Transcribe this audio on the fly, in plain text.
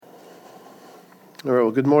All right,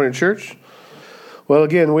 well, good morning, church. Well,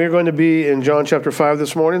 again, we're going to be in John chapter 5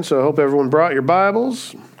 this morning, so I hope everyone brought your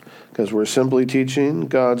Bibles, because we're simply teaching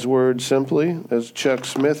God's Word simply, as Chuck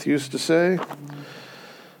Smith used to say.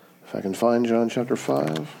 If I can find John chapter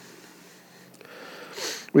 5.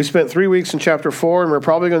 We spent 3 weeks in chapter 4, and we're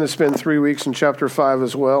probably going to spend 3 weeks in chapter 5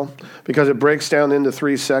 as well, because it breaks down into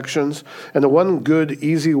 3 sections. And the one good,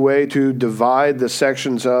 easy way to divide the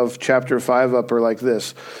sections of chapter 5 up are like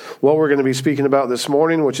this. What we're going to be speaking about this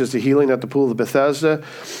morning, which is the healing at the pool of Bethesda,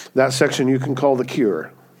 that section you can call the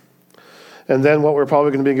cure. And then what we're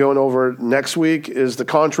probably going to be going over next week is the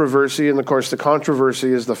controversy. And of course, the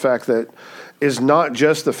controversy is is not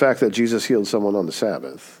just the fact that Jesus healed someone on the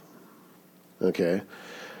Sabbath. Okay?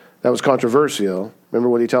 That was controversial. Remember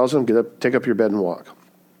what he tells them? Get up, take up your bed and walk.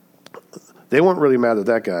 They weren't really mad at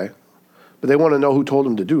that guy, but they want to know who told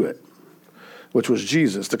him to do it, which was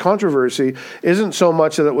Jesus. The controversy isn't so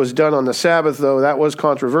much that it was done on the Sabbath, though. That was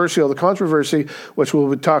controversial. The controversy, which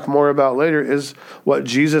we'll talk more about later, is what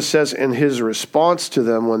Jesus says in his response to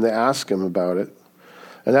them when they ask him about it.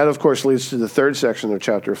 And that, of course, leads to the third section of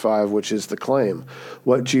chapter 5, which is the claim,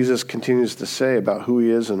 what Jesus continues to say about who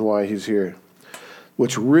he is and why he's here,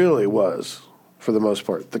 which really was, for the most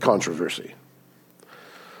part, the controversy.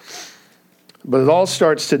 But it all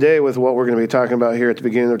starts today with what we're going to be talking about here at the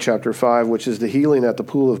beginning of chapter 5, which is the healing at the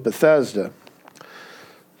pool of Bethesda.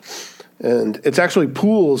 And it's actually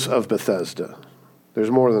pools of Bethesda.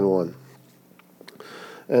 There's more than one.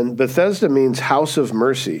 And Bethesda means house of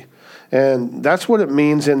mercy. And that's what it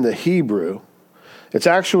means in the Hebrew. It's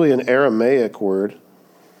actually an Aramaic word.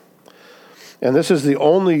 And this is the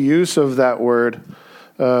only use of that word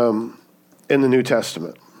in the New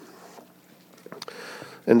Testament.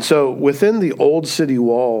 And so within the old city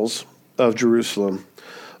walls of Jerusalem,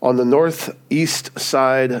 on the northeast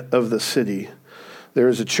side of the city, there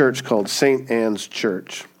is a church called St. Anne's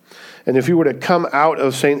Church. And if you were to come out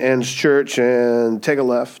of St. Anne's Church and take a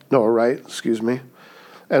right,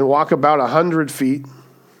 and walk about 100 feet,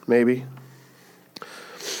 maybe,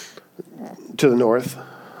 to the north,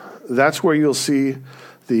 that's where you'll see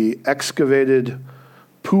the excavated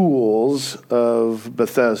pools of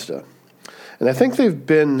Bethesda. And I think they've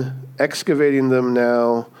been excavating them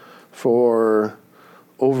now for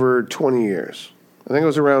over 20 years. I think it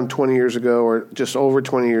was around 20 years ago or just over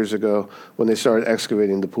 20 years ago when they started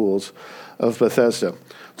excavating the pools of Bethesda.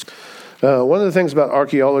 One of the things about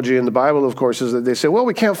archaeology in the Bible, of course, is that they say, well,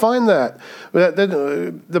 we can't find that.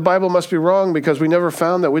 The Bible must be wrong because we never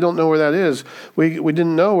found that. We don't know where that is. We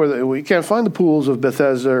didn't know we can't find the pools of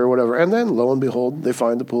Bethesda or whatever. And then, lo and behold, they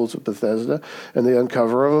find the pools of Bethesda, and they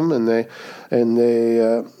uncover them, and they've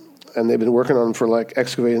been working on them for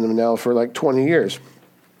excavating them now for 20 years.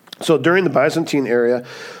 So during the Byzantine era,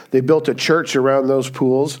 they built a church around those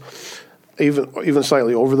pools, even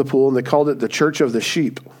slightly over the pool, and they called it the Church of the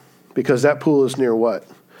Sheep. Because that pool is near what?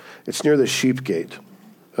 It's near the sheep gate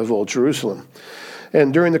of Old Jerusalem.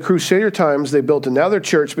 And during the Crusader times, they built another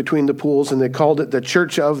church between the pools, and they called it the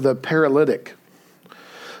Church of the Paralytic.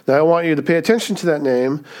 Now, I want you to pay attention to that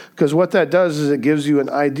name, because what that does is it gives you an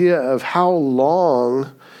idea of how long,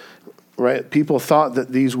 right, people thought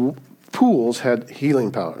that these pools had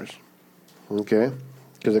healing powers. Okay?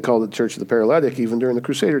 Because they called it Church of the Paralytic even during the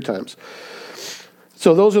Crusader times.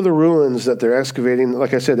 So those are the ruins that they're excavating.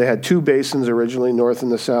 Like I said, they had 2 basins originally, north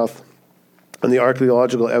and the south. And the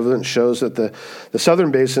archaeological evidence shows that the southern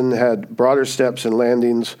basin had broader steps and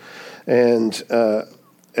landings and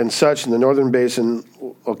such. And the northern basin,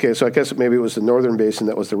 okay, so I guess maybe it was the northern basin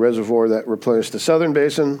that was the reservoir that replenished the southern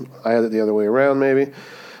basin. I had it the other way around maybe.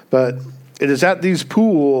 But it is at these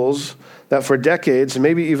pools that for decades,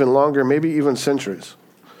 maybe even longer, maybe even centuries,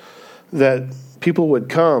 that people would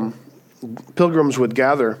come. Pilgrims would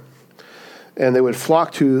gather, and they would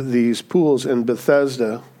flock to these pools in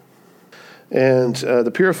Bethesda and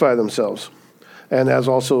to purify themselves. And as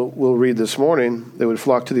also we'll read this morning, they would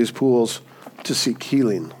flock to these pools to seek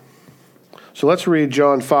healing. So let's read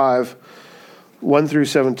John 5, 1 through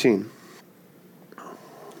 17.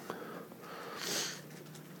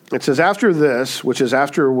 It says, after this, which is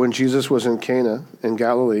after when Jesus was in Cana in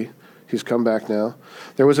Galilee, he's come back now.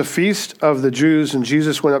 There was a feast of the Jews, and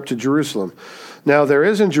Jesus went up to Jerusalem. Now there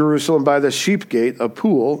is in Jerusalem by the sheep gate a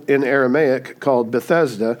pool in Aramaic called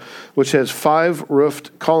Bethesda, which has 5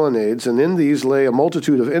 roofed colonnades, and in these lay a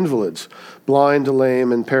multitude of invalids, blind,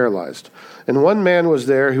 lame, and paralyzed. And one man was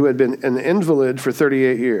there who had been an invalid for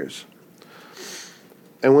 38 years.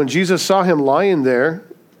 And when Jesus saw him lying there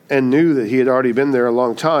and knew that he had already been there a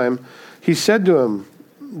long time, he said to him,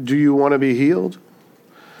 "Do you want to be healed?"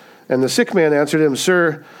 And the sick man answered him,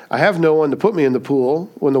 "Sir, I have no one to put me in the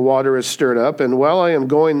pool when the water is stirred up, and while I am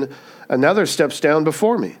going, another steps down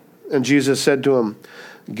before me." And Jesus said to him,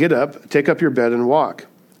 "Get up, take up your bed and walk."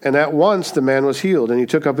 And at once the man was healed, and he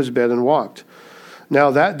took up his bed and walked.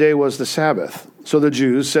 Now that day was the Sabbath. So the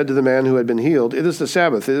Jews said to the man who had been healed, "It is the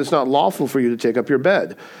Sabbath. It is not lawful for you to take up your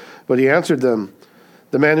bed." But he answered them,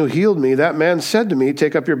 "The man who healed me, that man said to me,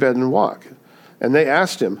 'Take up your bed and walk.'" And they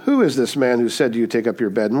asked him, "Who is this man who said to you, 'Take up your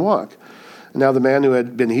bed and walk'?" Now the man who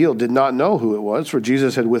had been healed did not know who it was, for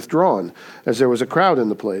Jesus had withdrawn, as there was a crowd in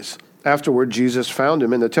the place. Afterward, Jesus found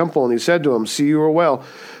him in the temple, and he said to him, "See, you are well.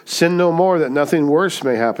 Sin no more, that nothing worse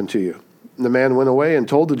may happen to you." And the man went away and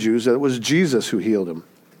told the Jews that it was Jesus who healed him.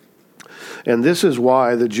 And this is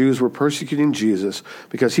why the Jews were persecuting Jesus,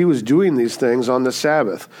 because he was doing these things on the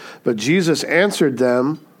Sabbath. But Jesus answered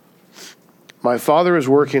them, "My Father is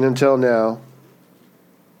working until now,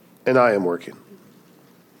 and I am working."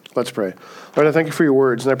 Let's pray. Lord, I thank you for your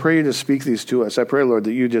words, and I pray you to speak these to us. I pray, Lord,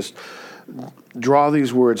 that you just draw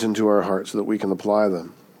these words into our hearts so that we can apply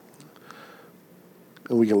them,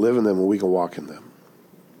 and we can live in them, and we can walk in them.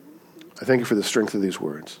 I thank you for the strength of these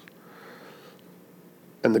words,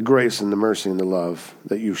 and the grace and the mercy and the love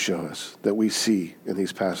that you show us, that we see in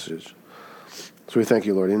these passages. So we thank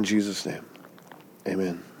you, Lord, in Jesus' name.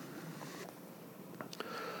 Amen.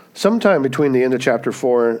 Sometime between the end of chapter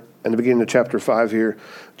 4 and the beginning of chapter 5 here,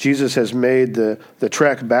 Jesus has made the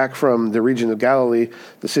trek back from the region of Galilee,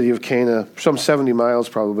 the city of Cana, some 70 miles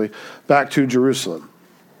probably, back to Jerusalem.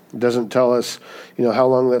 It doesn't tell us, how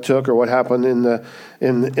long that took or what happened in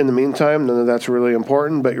the meantime. None of that's really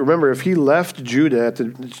important. But remember, if he left Judah at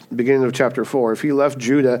the beginning of chapter 4, if he left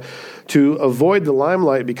Judah to avoid the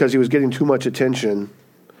limelight because he was getting too much attention,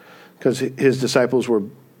 because his disciples were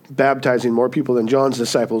baptizing more people than John's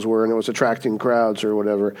disciples were, and it was attracting crowds or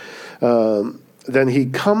whatever, then he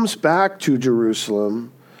comes back to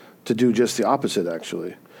Jerusalem to do just the opposite,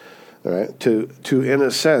 actually. All right? To in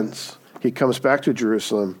a sense, he comes back to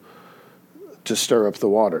Jerusalem to stir up the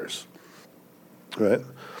waters. Right?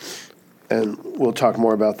 And we'll talk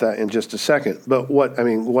more about that in just a second. But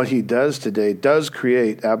what he does today does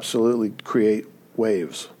absolutely create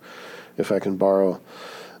waves, if I can borrow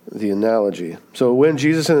the analogy. So when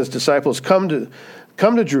Jesus and his disciples come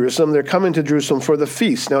to Jerusalem, they're coming to Jerusalem for the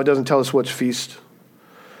feast. Now, it doesn't tell us which feast.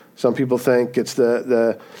 Some people think it's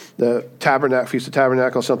the tabernacle, Feast of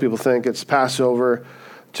Tabernacle. Some people think it's Passover.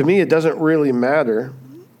 To me, it doesn't really matter.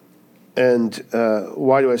 And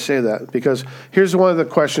why do I say that? Because here's one of the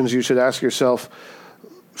questions you should ask yourself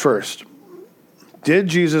first. Did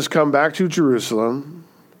Jesus come back to Jerusalem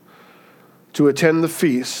to attend the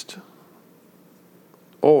feast,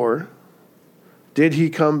 or did he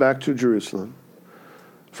come back to Jerusalem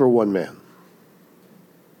for one man?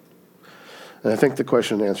 And I think the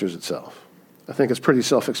question answers itself. I think it's pretty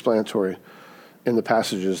self-explanatory in the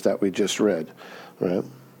passages that we just read, right?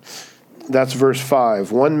 That's verse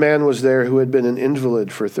 5. One man was there who had been an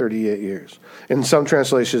invalid for 38 years. In some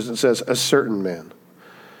translations, it says a certain man.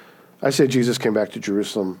 I say Jesus came back to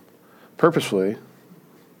Jerusalem purposefully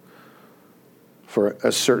for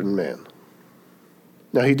a certain man.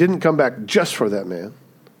 Now, he didn't come back just for that man,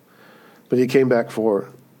 but he came back for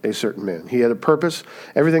a certain man. He had a purpose.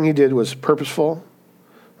 Everything he did was purposeful,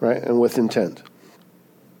 right, and with intent.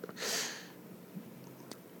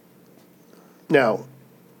 Now,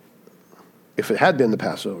 if it had been the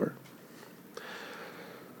Passover,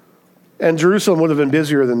 and Jerusalem would have been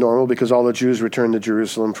busier than normal because all the Jews returned to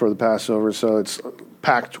Jerusalem for the Passover, so it's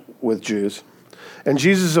packed with Jews. And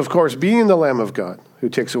Jesus, of course, being the Lamb of God who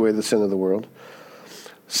takes away the sin of the world,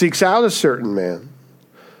 seeks out a certain man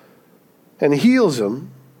and heals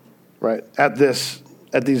him, right, at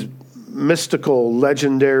these mystical,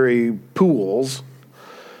 legendary pools,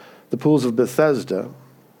 the pools of Bethesda,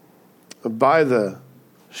 by the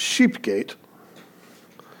sheep gate.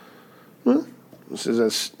 Is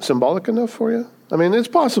that symbolic enough for you? I mean, it's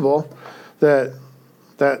possible that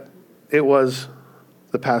it was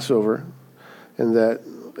the Passover, and that,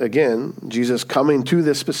 again, Jesus coming to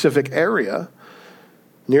this specific area,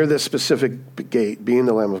 near this specific gate, being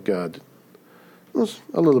the Lamb of God, was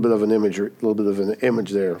a little bit of an image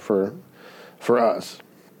there for us.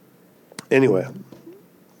 Anyway,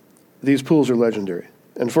 these pools are legendary,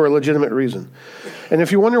 and for a legitimate reason. And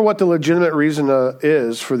if you wonder what the legitimate reason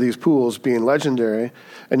is for these pools being legendary,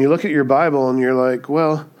 and you look at your Bible and you're like,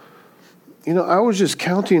 well, I was just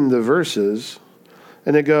counting the verses,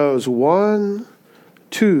 and it goes 1,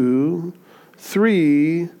 2,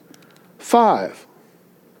 3, 5.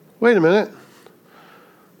 Wait a minute.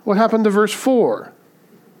 What happened to verse 4?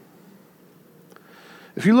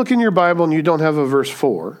 If you look in your Bible and you don't have a verse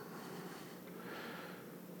 4,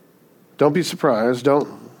 Don't be surprised. Don't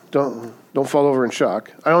fall over in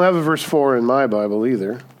shock. I don't have a verse 4 in my Bible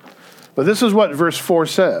either. But this is what verse 4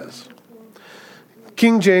 says.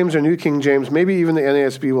 King James or New King James, maybe even the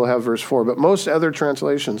NASB will have verse 4, but most other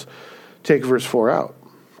translations take verse 4 out.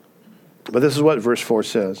 But this is what verse 4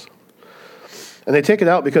 says. And they take it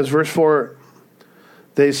out because verse 4,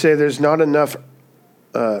 they say there's not enough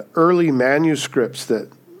early manuscripts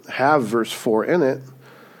that have verse 4 in it.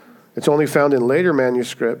 It's only found in later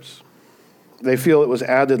manuscripts. They feel it was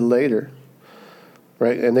added later.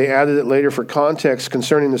 Right? And they added it later for context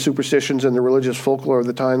concerning the superstitions and the religious folklore of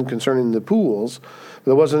the time concerning the pools.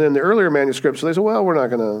 But it wasn't in the earlier manuscripts, so they said, well, we're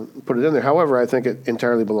not going to put it in there. However, I think it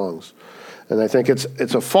entirely belongs. And I think it's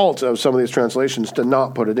a fault of some of these translations to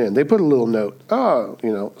not put it in. They put a little note,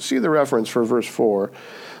 see the reference for verse 4,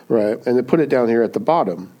 right? And they put it down here at the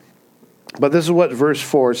bottom. But this is what verse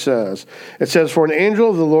 4 says. It says, for an angel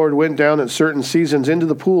of the Lord went down at certain seasons into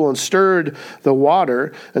the pool and stirred the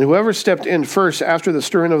water, and whoever stepped in first after the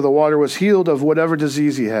stirring of the water was healed of whatever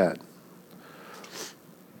disease he had.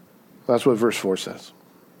 That's what verse 4 says.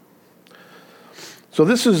 So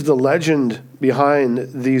this is the legend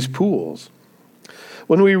behind these pools.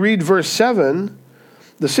 When we read verse 7,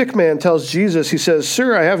 the sick man tells Jesus, he says,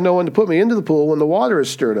 sir, I have no one to put me into the pool when the water is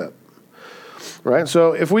stirred up. Right?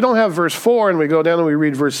 So if we don't have verse 4 and we go down and we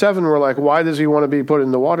read verse 7, we're like, why does he want to be put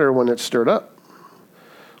in the water when it's stirred up?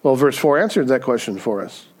 Well, verse 4 answered that question for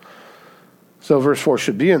us. So verse 4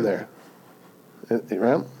 should be in there.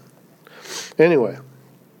 Right? Anyway,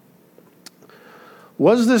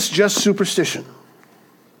 was this just superstition?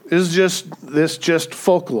 Is this just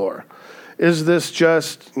folklore? Is this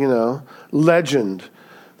just, legend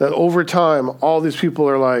that over time all these people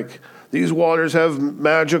are like, these waters have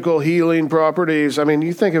magical healing properties. I mean,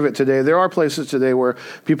 you think of it today. There are places today where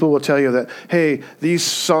people will tell you that, hey, these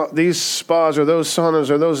spas or those saunas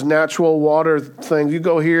or those natural water things, you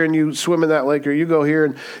go here and you swim in that lake, or you go here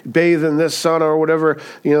and bathe in this sauna or whatever,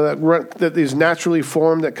 that these naturally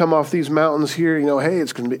formed that come off these mountains here. Hey,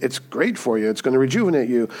 it's great for you. It's going to rejuvenate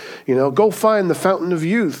you. Go find the fountain of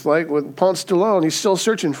youth, like with Ponce de Leon. He's still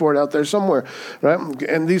searching for it out there somewhere, right?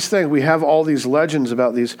 And these things, we have all these legends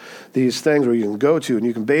about these things where you can go to and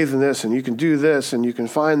you can bathe in this and you can do this and you can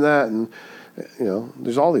find that, and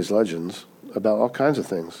there's all these legends about all kinds of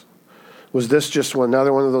things. Was this just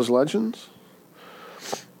another one of those legends?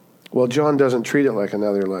 Well, John doesn't treat it like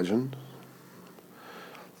another legend.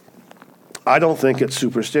 I don't think it's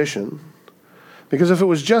superstition, because if it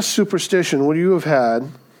was just superstition, would you have had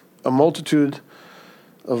a multitude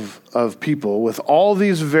of people with all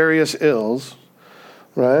these various ills,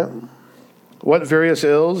 right? What various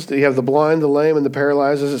ills? You have the blind, the lame, and the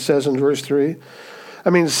paralyzed, as it says in verse 3.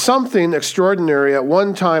 I mean, something extraordinary at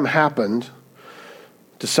one time happened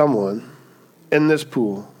to someone in this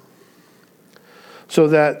pool, so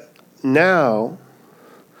that now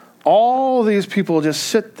all these people just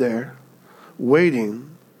sit there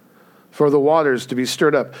waiting for the waters to be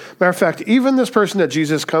stirred up. Matter of fact, even this person that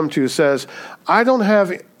Jesus come to says, I don't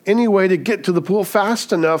have any way to get to the pool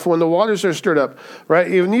fast enough when the waters are stirred up,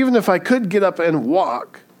 right? Even if I could get up and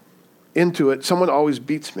walk into it, someone always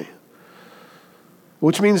beats me.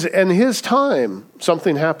 Which means in his time,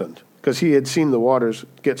 something happened, because he had seen the waters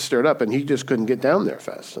get stirred up and he just couldn't get down there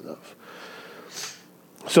fast enough.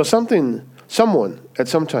 So someone at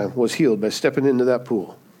some time was healed by stepping into that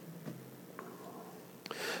pool.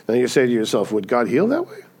 Now you say to yourself, would God heal that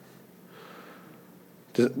way?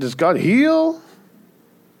 Does God heal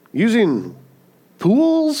using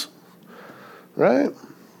pools? Right?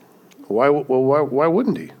 Why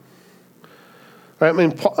wouldn't he?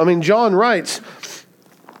 Right? I mean, John writes,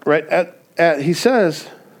 right, he says,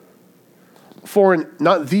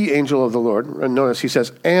 not the angel of the Lord. And notice he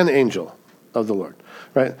says, an angel of the Lord.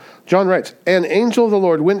 Right? John writes, an angel of the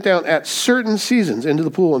Lord went down at certain seasons into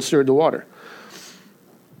the pool and stirred the water.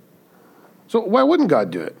 So why wouldn't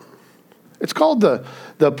God do it? It's called the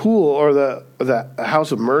pool or the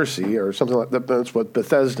house of mercy or something like that. That's what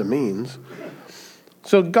Bethesda means.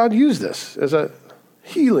 So God used this as a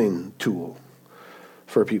healing tool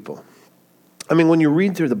for people. I mean, when you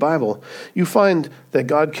read through the Bible, you find that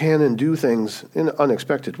God can and do things in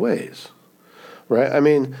unexpected ways, right? I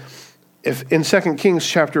mean, if in 2 Kings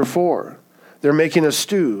chapter 4, they're making a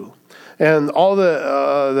stew, and all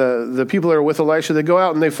the people that are with Elisha, they go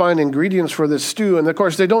out and they find ingredients for this stew. And, of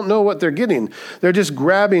course, they don't know what they're getting. They're just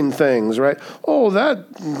grabbing things, right? Oh,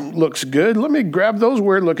 that looks good. Let me grab those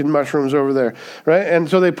weird-looking mushrooms over there, right? And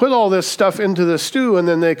so they put all this stuff into the stew, and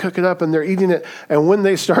then they cook it up, and they're eating it. And when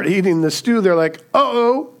they start eating the stew, they're like,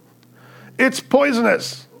 uh-oh, it's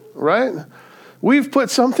poisonous, right? We've put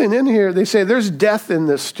something in here. They say there's death in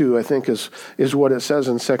this stew, I think is what it says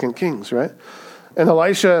in 2 Kings, right? And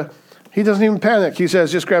Elisha, he doesn't even panic. He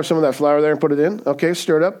says, just grab some of that flour there and put it in. Okay,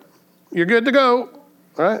 stir it up. You're good to go.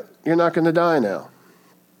 All right? You're not going to die now.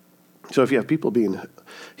 So if you have people being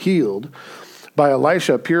healed by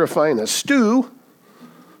Elisha purifying a stew,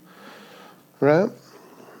 right?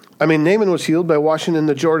 I mean, Naaman was healed by washing in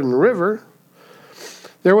the Jordan River.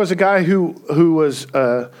 There was a guy who was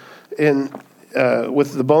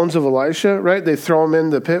with the bones of Elisha, right? They throw him in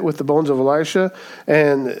the pit with the bones of Elisha,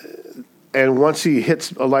 and once he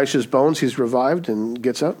hits Elisha's bones, he's revived and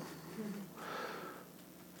gets up.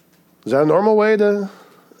 Is that a normal way to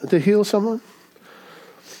heal someone?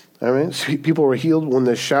 I mean, people were healed when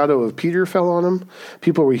the shadow of Peter fell on them.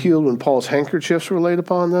 People were healed when Paul's handkerchiefs were laid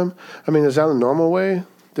upon them. I mean, is that a normal way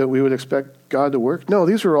that we would expect God to work? No,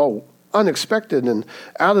 these are all unexpected and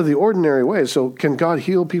out of the ordinary ways. So can God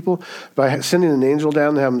heal people by sending an angel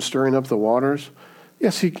down to have them stirring up the waters?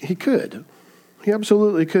 Yes, he could. He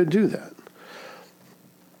absolutely could do that.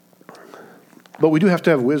 But we do have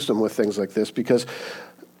to have wisdom with things like this, because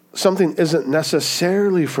something isn't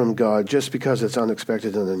necessarily from God just because it's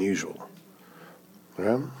unexpected and unusual.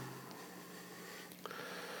 Right?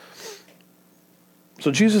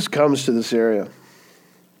 So Jesus comes to this area,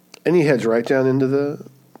 and he heads right down into the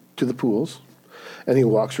pools, and he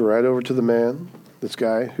walks right over to the man, this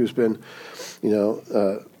guy who's been,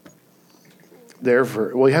 there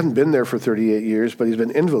for, he hadn't been there for 38 years, but he's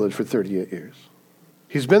been invalid for 38 years.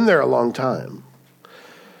 He's been there a long time.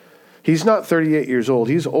 He's not 38 years old.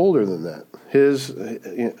 He's older than that. His,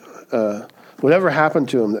 whatever happened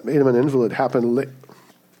to him that made him an invalid happened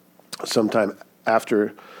sometime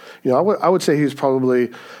after. I would say he's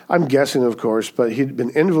probably, I'm guessing, of course, but he'd been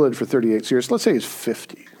invalid for 38 years. Let's say he's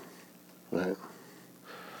 50. Right?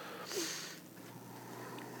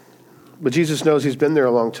 But Jesus knows he's been there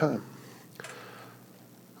a long time.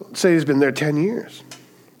 Let's say he's been there 10 years.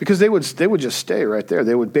 Because they would just stay right there.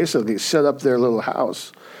 They would basically set up their little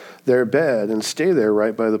house, their bed, and stay there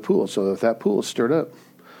right by the pool. So if that pool is stirred up,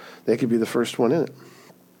 they could be the first one in it.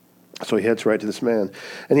 So he heads right to this man.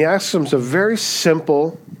 And he asks him some very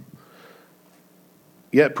simple,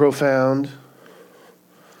 yet profound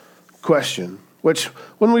question. Which,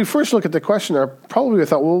 when we first look at the question, I probably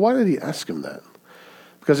thought, well, why did he ask him that?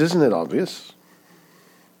 Because isn't it obvious?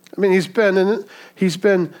 I mean, he's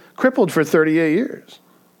been crippled for 38 years.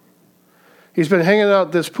 He's been hanging out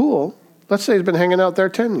at this pool. Let's say he's been hanging out there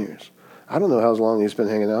 10 years. I don't know how long he's been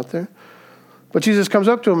hanging out there. But Jesus comes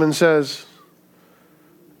up to him and says,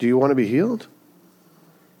 do you want to be healed?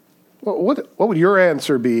 Well, what would your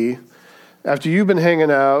answer be after you've been hanging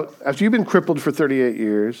out, after you've been crippled for 38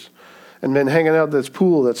 years, and been hanging out at this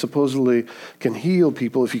pool that supposedly can heal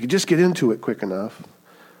people if you could just get into it quick enough?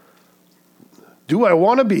 Do I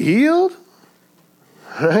want to be healed?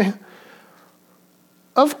 Right?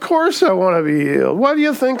 Of course I want to be healed. Why do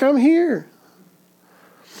you think I'm here?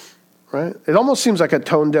 Right? It almost seems like a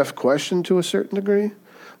tone-deaf question to a certain degree.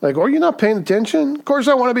 Like, are you not paying attention? Of course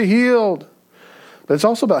I want to be healed. But it's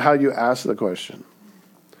also about how you ask the question.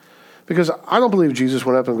 Because I don't believe Jesus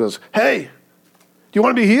went up and goes, hey, do you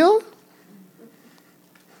want to be healed?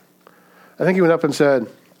 I think he went up and said,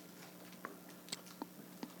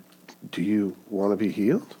 do you want to be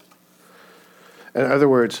healed? In other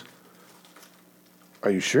words, are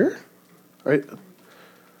you sure? Right?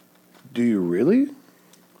 Do you really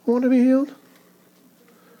want to be healed?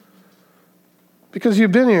 Because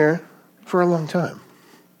you've been here for a long time.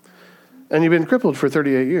 And you've been crippled for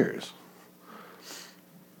 38 years.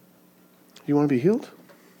 You want to be healed?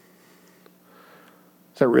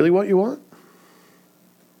 Is that really what you want?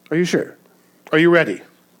 Are you sure? Are you ready?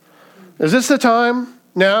 Is this the time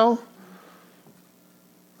now?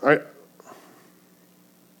 All right.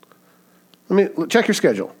 Let me check your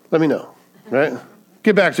schedule. Let me know. Right?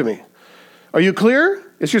 Get back to me. Are you clear?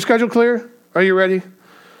 Is your schedule clear? Are you ready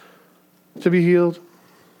to be healed?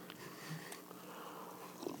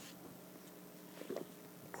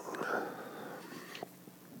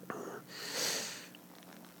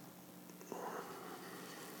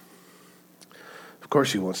 Of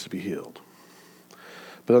course he wants to be healed.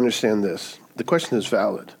 But understand this. The question is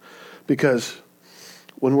valid. Because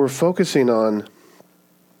when we're focusing on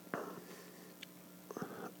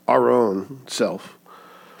our own self,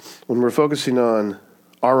 when we're focusing on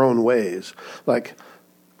our own ways, like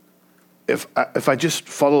if I just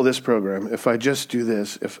follow this program, if I just do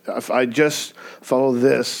this, if I just follow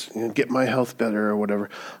this, get my health better or whatever,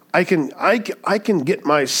 I can get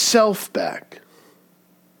myself back.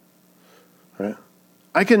 Right?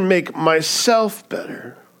 I can make myself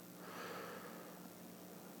better.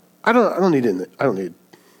 I don't need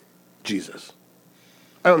Jesus.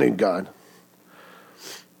 I don't need God.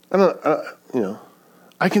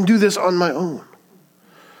 I can do this on my own.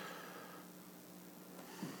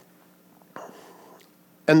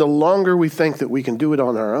 And the longer we think that we can do it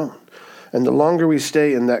on our own, and the longer we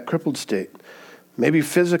stay in that crippled state, maybe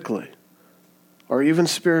physically or even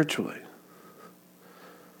spiritually,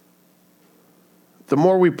 the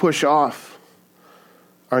more we push off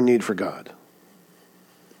our need for God.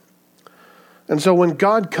 And so when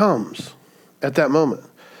God comes at that moment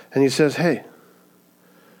and he says, hey,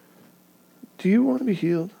 do you want to be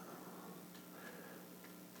healed?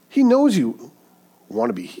 He knows you want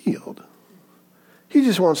to be healed. He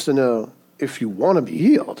just wants to know if you want to be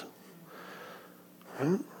healed.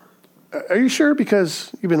 Right? Are you sure?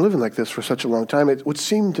 Because you've been living like this for such a long time, it would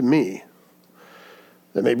seem to me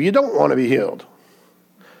that maybe you don't want to be healed.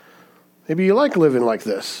 Maybe you like living like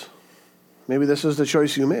this. Maybe this is the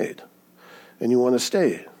choice you made, and you want to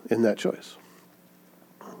stay in that choice.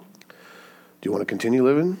 Do you want to continue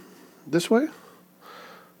living this way?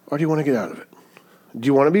 Or do you want to get out of it? Do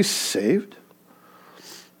you want to be saved?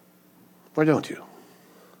 Or don't you?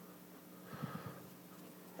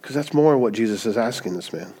 Because that's more what Jesus is asking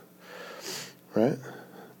this man, right?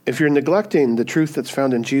 If you're neglecting the truth that's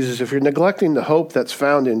found in Jesus, if you're neglecting the hope that's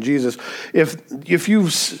found in Jesus, if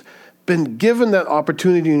you've been given that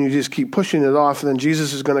opportunity and you just keep pushing it off, then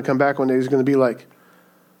Jesus is going to come back one day. He's going to be like,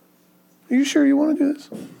 are you sure you want to do this?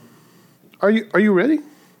 Are you ready?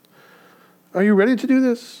 Are you ready to do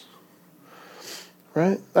this?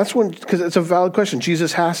 Right? That's when, because it's a valid question.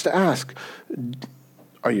 Jesus has to ask, do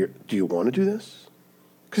you want to do this?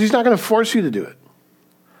 Because he's not going to force you to do it.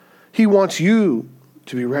 He wants you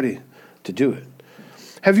to be ready to do it.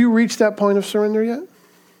 Have you reached that point of surrender yet?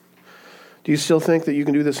 Do you still think that you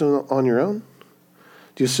can do this on your own?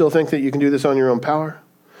 Do you still think that you can do this on your own power?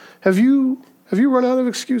 Have you run out of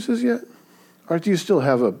excuses yet? Or do you still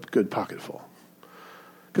have a good pocket full?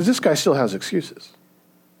 Because this guy still has excuses.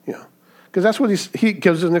 Because that's what he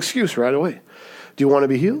gives an excuse right away. Do you want to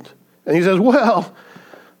be healed? And he says, well,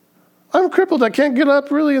 I'm crippled. I can't get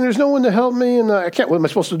up really, and there's no one to help me, and I can't. What am I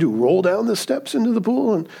supposed to do? Roll down the steps into the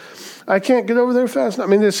pool, and I can't get over there fast. I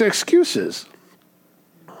mean, it's excuses,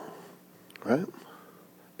 right?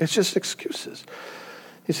 It's just excuses.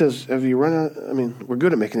 He says, have you run out? I mean, we're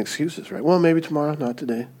good at making excuses, right? Well, maybe tomorrow, not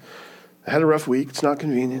today. I had a rough week. It's not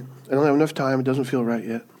convenient. I don't have enough time. It doesn't feel right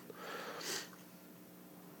yet.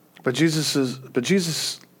 But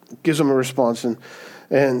Jesus gives him a response, and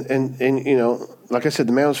like I said,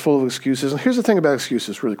 the man was full of excuses. And here's the thing about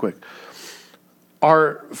excuses, really quick.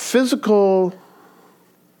 Our physical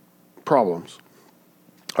problems,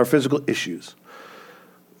 our physical issues,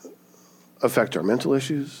 affect our mental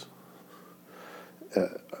issues.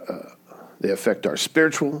 They affect our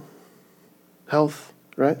spiritual health,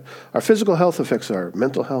 right? Our physical health affects our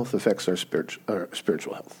mental health, affects our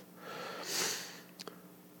spiritual health.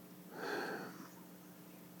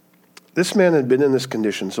 This man had been in this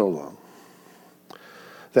condition so long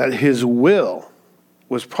that his will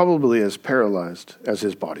was probably as paralyzed as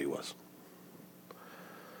his body was.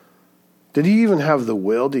 Did he even have the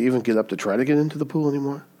will to even get up to try to get into the pool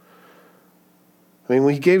anymore? I mean,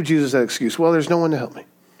 when he gave Jesus that excuse, well, there's no one to help me.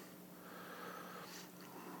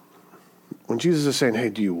 When Jesus is saying, hey,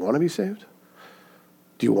 do you want to be saved?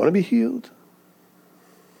 Do you want to be healed?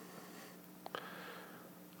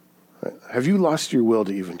 Have you lost your will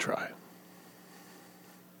to even try?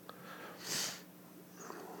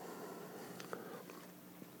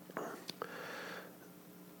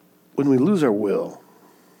 When we lose our will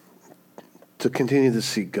to continue to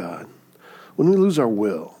seek God, when we lose our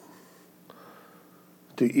will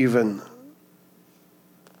to even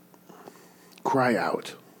cry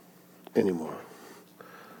out anymore,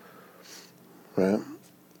 right?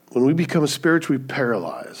 When we become spiritually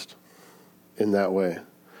paralyzed in that way,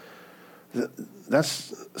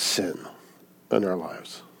 that's sin in our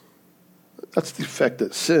lives. That's the effect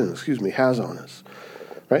that sin, has on us,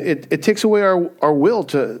 right? It takes away our will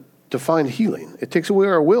to find healing. It takes away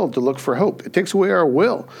our will to look for hope. It takes away our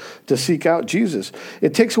will to seek out Jesus.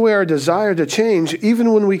 It takes away our desire to change,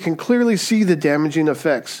 even when we can clearly see the damaging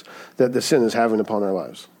effects that the sin is having upon our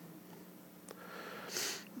lives.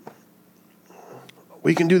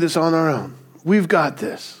 We can do this on our own. We've got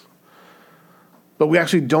this. But we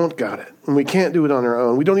actually don't got it. And we can't do it on our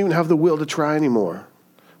own. We don't even have the will to try anymore.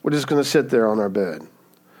 We're just going to sit there on our bed,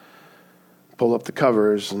 pull up the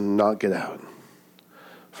covers, and not get out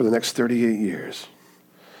for the next 38 years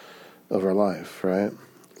of our life, right?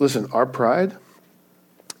 Listen, our pride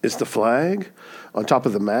is the flag on top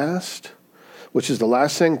of the mast which is the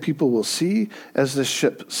last thing people will see as the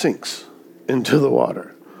ship sinks into the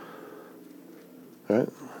water. Right?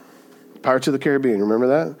 Pirates of the Caribbean, remember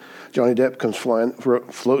that? Johnny Depp comes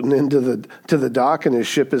floating into the dock, and his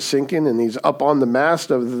ship is sinking, and he's up on the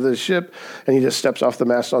mast of the ship, and he just steps off the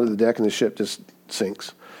mast onto the deck, and the ship just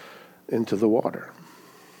sinks into the water.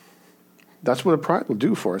 That's what a pride will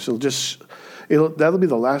do for us. That'll be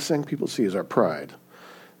the last thing people see is our pride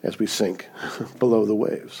as we sink below the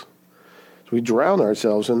waves. We drown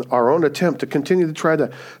ourselves in our own attempt to continue to try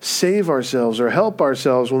to save ourselves or help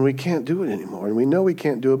ourselves when we can't do it anymore. And we know we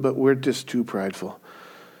can't do it, but we're just too prideful.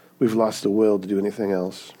 We've lost the will to do anything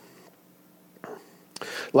else.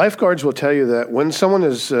 Lifeguards will tell you that when someone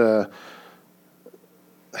is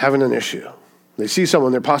having an issue, they see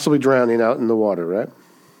someone, they're possibly drowning out in the water, right?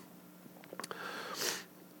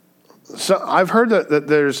 So I've heard that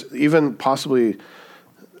there's even possibly,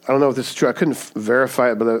 I don't know if this is true. I couldn't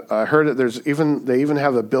verify it, but I heard that they even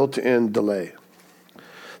have a built-in delay.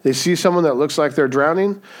 They see someone that looks like they're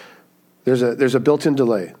drowning. There's a built-in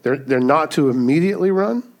delay. They're not to immediately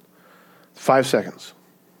run. 5 seconds.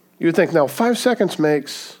 You would think now 5 seconds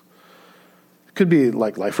could be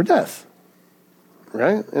like life or death,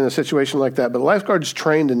 right? In a situation like that. But a lifeguard's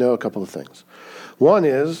trained to know a couple of things. One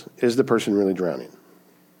is the person really drowning?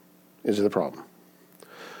 Is it a problem,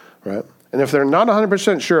 right? And if they're not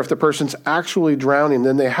 100% sure if the person's actually drowning,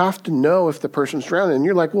 then they have to know if the person's drowning. And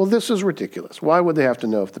you're like, well, this is ridiculous. Why would they have to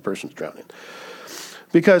know if the person's drowning?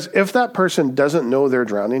 Because if that person doesn't know they're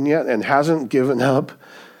drowning yet and hasn't given up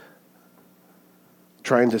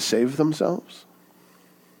trying to save themselves,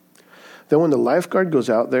 then when the lifeguard goes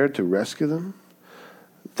out there to rescue them,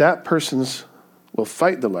 that person will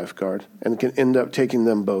fight the lifeguard and can end up taking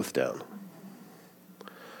them both down.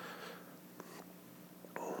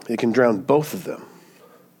 It can drown both of them.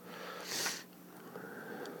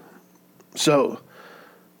 So,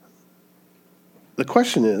 the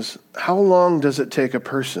question is, how long does it take a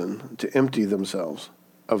person to empty themselves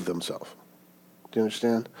of themselves? Do you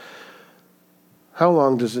understand? How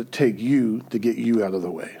long does it take you to get you out of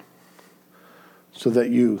the way so that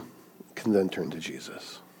you can then turn to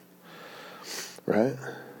Jesus? Right?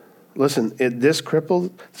 Listen, this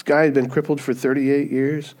guy had been crippled for 38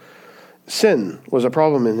 years. Sin was a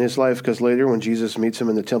problem in his life because later when Jesus meets him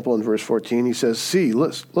in the temple in verse 14, he says, see,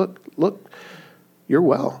 look, you're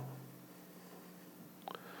well.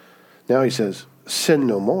 Now he says, sin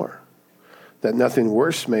no more, that nothing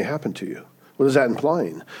worse may happen to you. What is that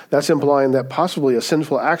implying? That's implying that possibly a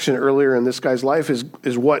sinful action earlier in this guy's life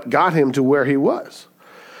is what got him to where he was.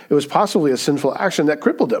 It was possibly a sinful action that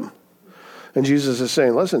crippled him. And Jesus is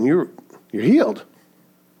saying, listen, you're healed.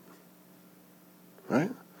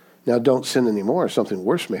 Right? Now don't sin anymore. Something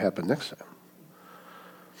worse may happen next time.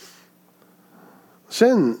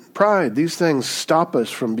 Sin, pride, these things stop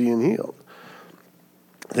us from being healed.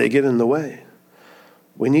 They get in the way.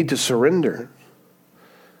 We need to surrender.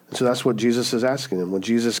 And so that's what Jesus is asking him. When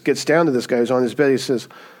Jesus gets down to this guy who's on his bed, he says,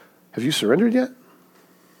 have you surrendered yet?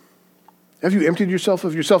 Have you emptied yourself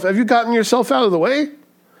of yourself? Have you gotten yourself out of the way?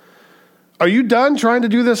 Are you done trying to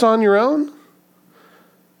do this on your own?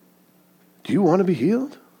 Do you want to be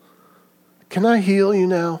healed? Can I heal you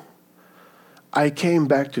now? I came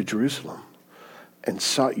back to Jerusalem and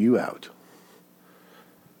sought you out.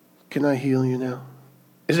 Can I heal you now?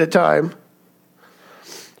 Is it time?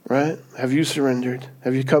 Right? Have you surrendered?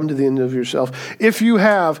 Have you come to the end of yourself? If you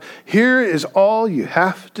have, here is all you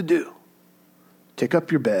have to do. Take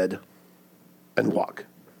up your bed and walk.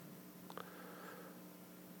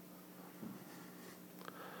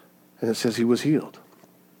 And it says he was healed.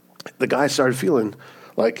 The guy started feeling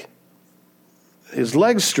like his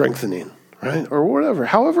legs strengthening, right? Or whatever,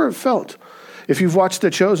 however it felt. If you've watched The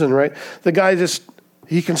Chosen, right? The guy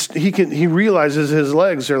he realizes his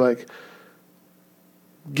legs are like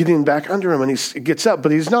getting back under him, and he gets up,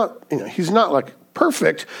 but he's not like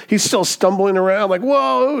perfect. He's still stumbling around like,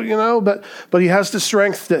 whoa, but he has the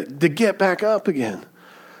strength to get back up again.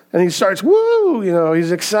 And he starts,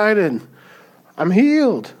 he's excited. I'm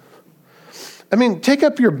healed. I mean, take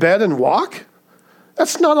up your bed and walk?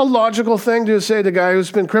 That's not a logical thing to say to a guy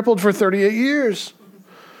who's been crippled for 38 years.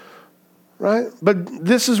 Right? But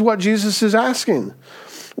this is what Jesus is asking.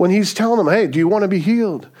 When he's telling them, hey, do you want to be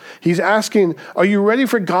healed? He's asking, are you ready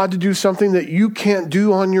for God to do something that you can't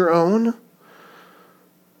do on your own?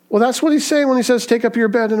 Well, that's what he's saying when he says, take up your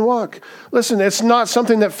bed and walk. Listen, it's not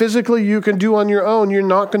something that physically you can do on your own. You're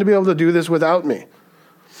not going to be able to do this without me.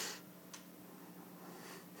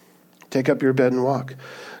 Take up your bed and walk.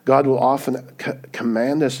 God will often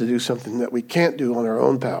command us to do something that we can't do on our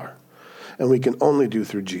own power, and we can only do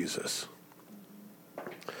through Jesus.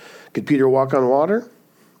 Could Peter walk on water?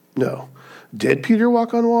 No. Did Peter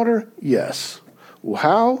walk on water? Yes.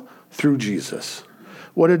 How? Through Jesus.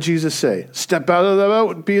 What did Jesus say? Step out of the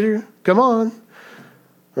boat, Peter. Come on.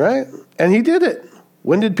 Right? And he did it.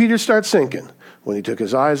 When did Peter start sinking? When he took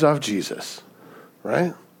his eyes off Jesus.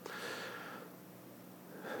 Right?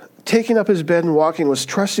 Taking up his bed and walking was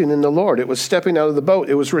trusting in the Lord. It was stepping out of the boat.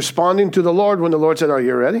 It was responding to the Lord when the Lord said, are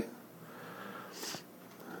you ready?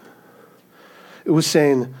 It was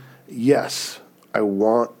saying, yes, I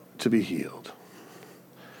want to be healed.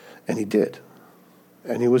 And he did.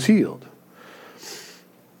 And he was healed.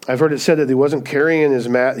 I've heard it said that he wasn't carrying his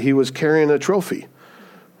mat, he was carrying a trophy,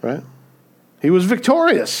 right? He was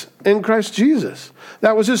victorious in Christ Jesus.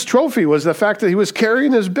 That was his trophy, was the fact that he was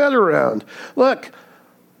carrying his bed around. Look,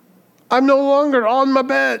 I'm no longer on my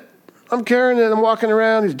bed. I'm carrying it. I'm walking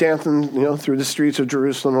around. He's dancing, through the streets of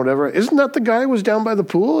Jerusalem or whatever. Isn't that the guy who was down by the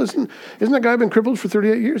pool? Isn't that guy been crippled for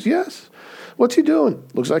 38 years? Yes. What's he doing?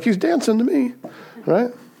 Looks like he's dancing to me,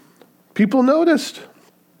 right? People noticed.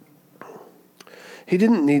 He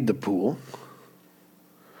didn't need the pool.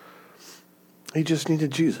 He just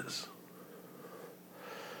needed Jesus.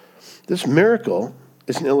 This miracle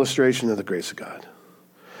is an illustration of the grace of God.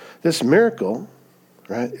 This miracle,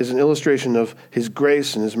 right, is an illustration of his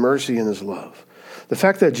grace and his mercy and his love. The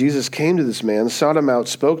fact that Jesus came to this man, sought him out,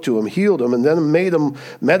 spoke to him, healed him, and then met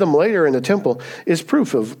him later in the temple is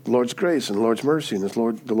proof of the Lord's grace and the Lord's mercy and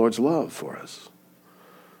the Lord's love for us.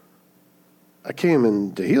 I came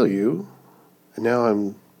in to heal you, and now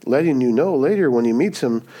I'm letting you know later when he meets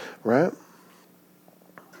him, right?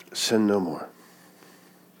 Sin no more.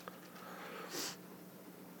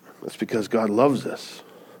 That's because God loves us.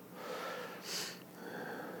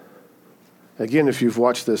 Again, if you've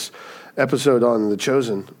watched this episode on The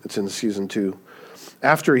Chosen, it's in season 2.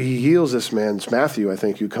 After he heals this man, it's Matthew, I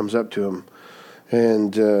think, who comes up to him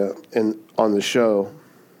and on the show,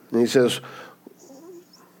 and he says,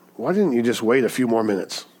 why didn't you just wait a few more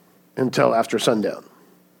minutes until after sundown?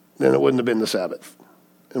 Then it wouldn't have been the Sabbath,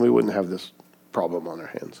 and we wouldn't have this problem on our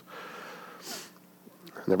hands.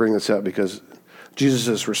 And I bring this up because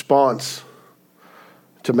Jesus' response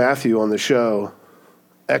to Matthew on the show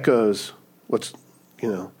echoes what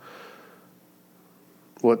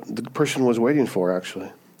the person was waiting for,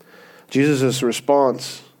 actually. Jesus'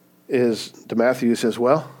 response is to Matthew, he says,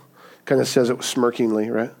 well, kind of says it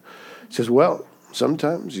smirkingly, right? He says, well,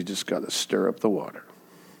 sometimes you just got to stir up the water,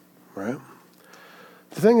 right?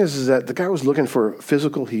 The thing is that the guy was looking for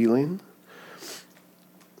physical healing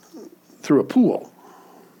through a pool.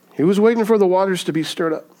 He was waiting for the waters to be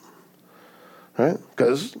stirred up, right?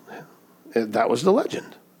 Because that was the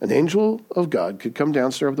legend. An angel of God could come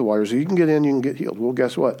down, stir up the waters. So you can get in, you can get healed. Well,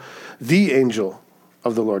 guess what? The angel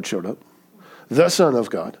of the Lord showed up, the Son of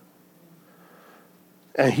God,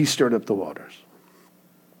 and he stirred up the waters.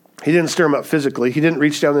 He didn't stir them up physically. He didn't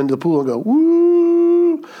reach down into the pool and go,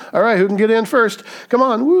 woo, all right, who can get in first? Come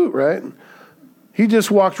on, woo, right? He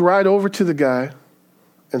just walked right over to the guy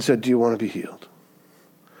and said, do you want to be healed?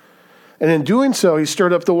 And in doing so, he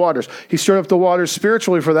stirred up the waters. He stirred up the waters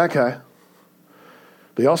spiritually for that guy.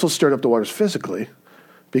 But he also stirred up the waters physically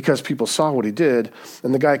because people saw what he did.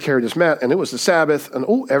 And the guy carried his mat, and it was the Sabbath.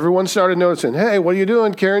 And everyone started noticing, hey, what are you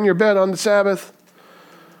doing carrying your bed on the Sabbath?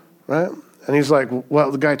 Right? And he's like,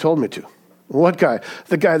 well, the guy told me to. What guy?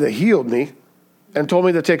 The guy that healed me and told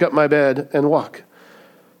me to take up my bed and walk.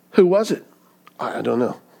 Who was it? I don't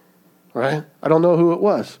know. Right? I don't know who it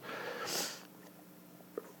was.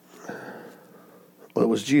 Well, it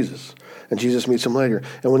was Jesus. And Jesus meets him later.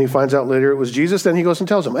 And when he finds out later it was Jesus, then he goes and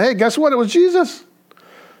tells him, hey, guess what? It was Jesus.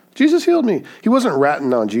 Jesus healed me. He wasn't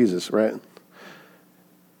ratting on Jesus, right?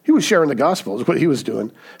 He was sharing the gospel is what he was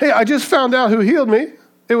doing. Hey, I just found out who healed me.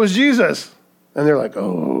 It was Jesus. And they're like,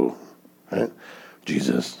 oh, right?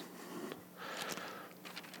 Jesus.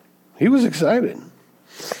 He was excited.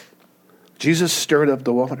 Jesus stirred up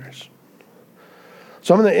the waters.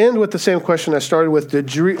 So I'm going to end with the same question I started with. Did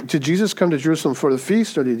Jesus come to Jerusalem for the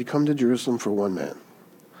feast, or did he come to Jerusalem for one man?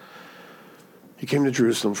 He came to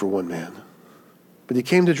Jerusalem for one man. But he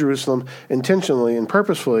came to Jerusalem intentionally and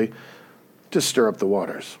purposefully to stir up the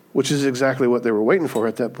waters, which is exactly what they were waiting for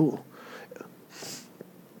at that pool.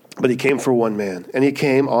 But he came for one man, and he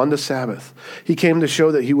came on the Sabbath. He came to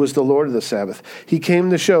show that he was the Lord of the Sabbath. He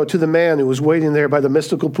came to show to the man who was waiting there by the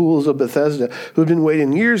mystical pools of Bethesda, who had been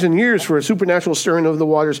waiting years and years for a supernatural stirring of the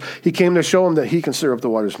waters. He came to show him that he can stir up the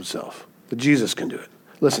waters himself, that Jesus can do it.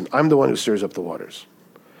 Listen, I'm the one who stirs up the waters.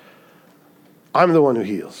 I'm the one who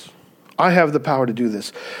heals. I have the power to do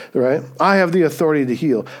this, right? I have the authority to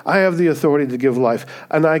heal. I have the authority to give life,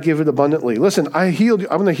 and I give it abundantly. Listen, I healed you.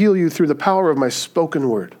 I'm going to heal you through the power of my spoken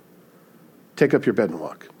word. take up your bed and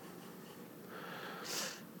walk.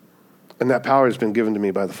 And that power has been given to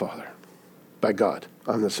me by the Father, by God.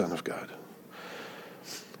 I'm the Son of God.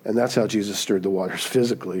 And that's how Jesus stirred the waters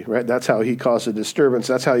physically, right? That's how he caused a disturbance.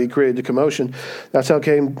 That's how he created a commotion. That's how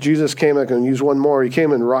Jesus came, I can use one more. He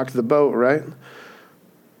came and rocked the boat, right?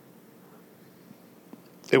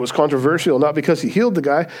 It was controversial, not because he healed the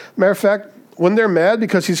guy. Matter of fact, when they're mad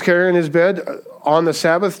because he's carrying his bed on the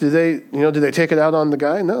Sabbath, do they take it out on the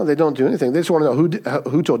guy? No, they don't do anything. They just want to know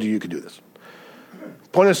who told you could do this.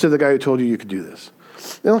 Point us to the guy who told you could do this.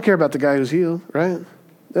 They don't care about the guy who's healed, right?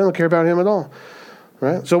 They don't care about him at all,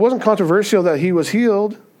 right? So it wasn't controversial that he was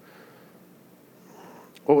healed.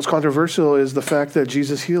 What was controversial is the fact that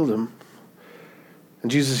Jesus healed him.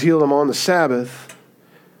 And Jesus healed him on the Sabbath.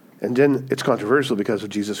 And then it's controversial because of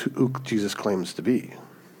Jesus, who Jesus claims to be,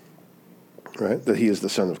 right? That he is the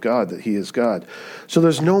Son of God, that he is God. So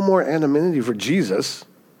there's no more anonymity for Jesus.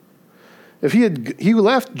 If he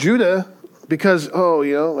left Judah because,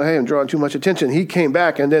 hey, I'm drawing too much attention. He came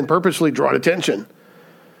back and then purposely brought attention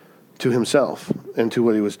to himself and to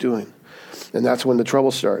what he was doing. And that's when the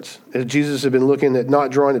trouble starts. If Jesus had been looking at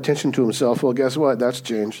not drawing attention to himself, well, guess what? That's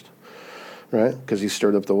changed, right? Because he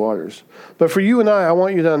stirred up the waters. But for you and I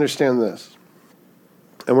want you to understand this.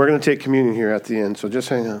 And we're going to take communion here at the end, so just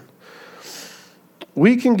hang on.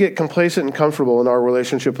 We can get complacent and comfortable in our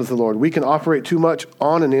relationship with the Lord. We can operate too much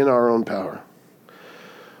on and in our own power,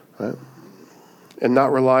 right? And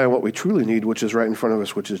not rely on what we truly need, which is right in front of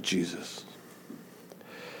us, which is Jesus.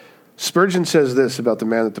 Spurgeon says this about the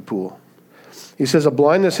man at the pool. He says, a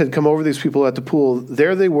blindness had come over these people at the pool.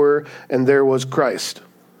 There they were, and there was Christ.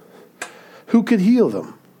 Who could heal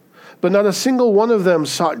them? But not a single one of them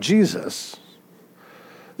sought Jesus.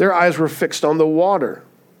 Their eyes were fixed on the water,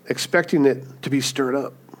 expecting it to be stirred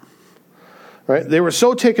up. Right? They were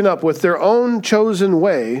so taken up with their own chosen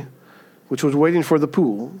way, which was waiting for the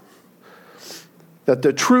pool, that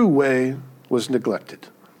the true way was neglected.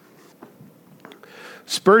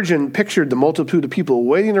 Spurgeon pictured the multitude of people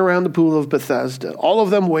waiting around the pool of Bethesda, all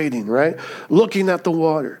of them waiting, right? Looking at the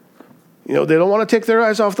water. They don't want to take their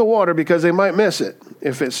eyes off the water because they might miss it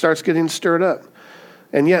if it starts getting stirred up.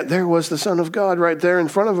 And yet there was the Son of God right there in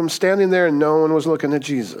front of them, standing there, and no one was looking at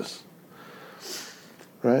Jesus.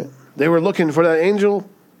 Right? They were looking for that angel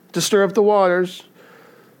to stir up the waters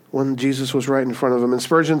when Jesus was right in front of them. And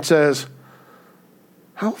Spurgeon says,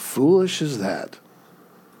 how foolish is that?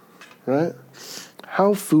 Right?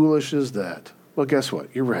 How foolish is that? Well, guess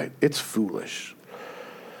what? You're right. It's foolish.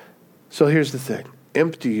 So here's the thing.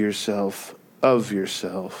 Empty yourself of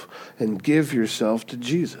yourself and give yourself to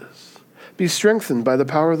Jesus. Be strengthened by the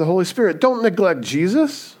power of the Holy Spirit. Don't neglect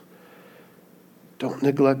Jesus. Don't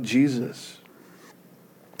neglect Jesus.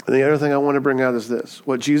 And the other thing I want to bring out is this.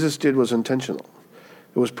 What Jesus did was intentional.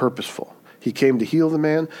 It was purposeful. He came to heal the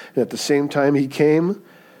man, and at the same time he came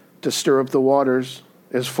to stir up the waters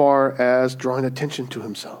as far as drawing attention to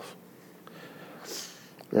himself.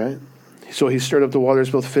 Right? So he stirred up the waters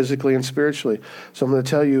both physically and spiritually. So I'm going to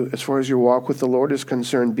tell you, as far as your walk with the Lord is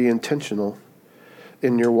concerned, be intentional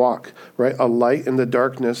in your walk. Right? A light in the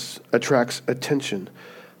darkness attracts attention.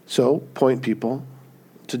 So point people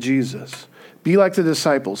to Jesus. Be like the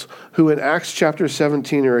disciples who in Acts chapter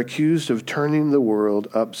 17 are accused of turning the world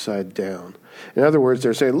upside down. In other words,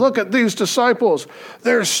 they're saying, look at these disciples.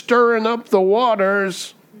 They're stirring up the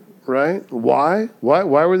waters, right? Why? Why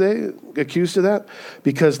were they accused of that?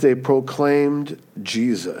 Because they proclaimed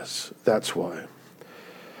Jesus. That's why.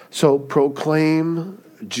 So proclaim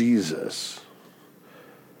Jesus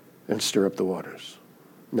and stir up the waters.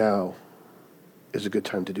 Now is a good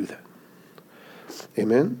time to do that.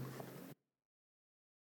 Amen?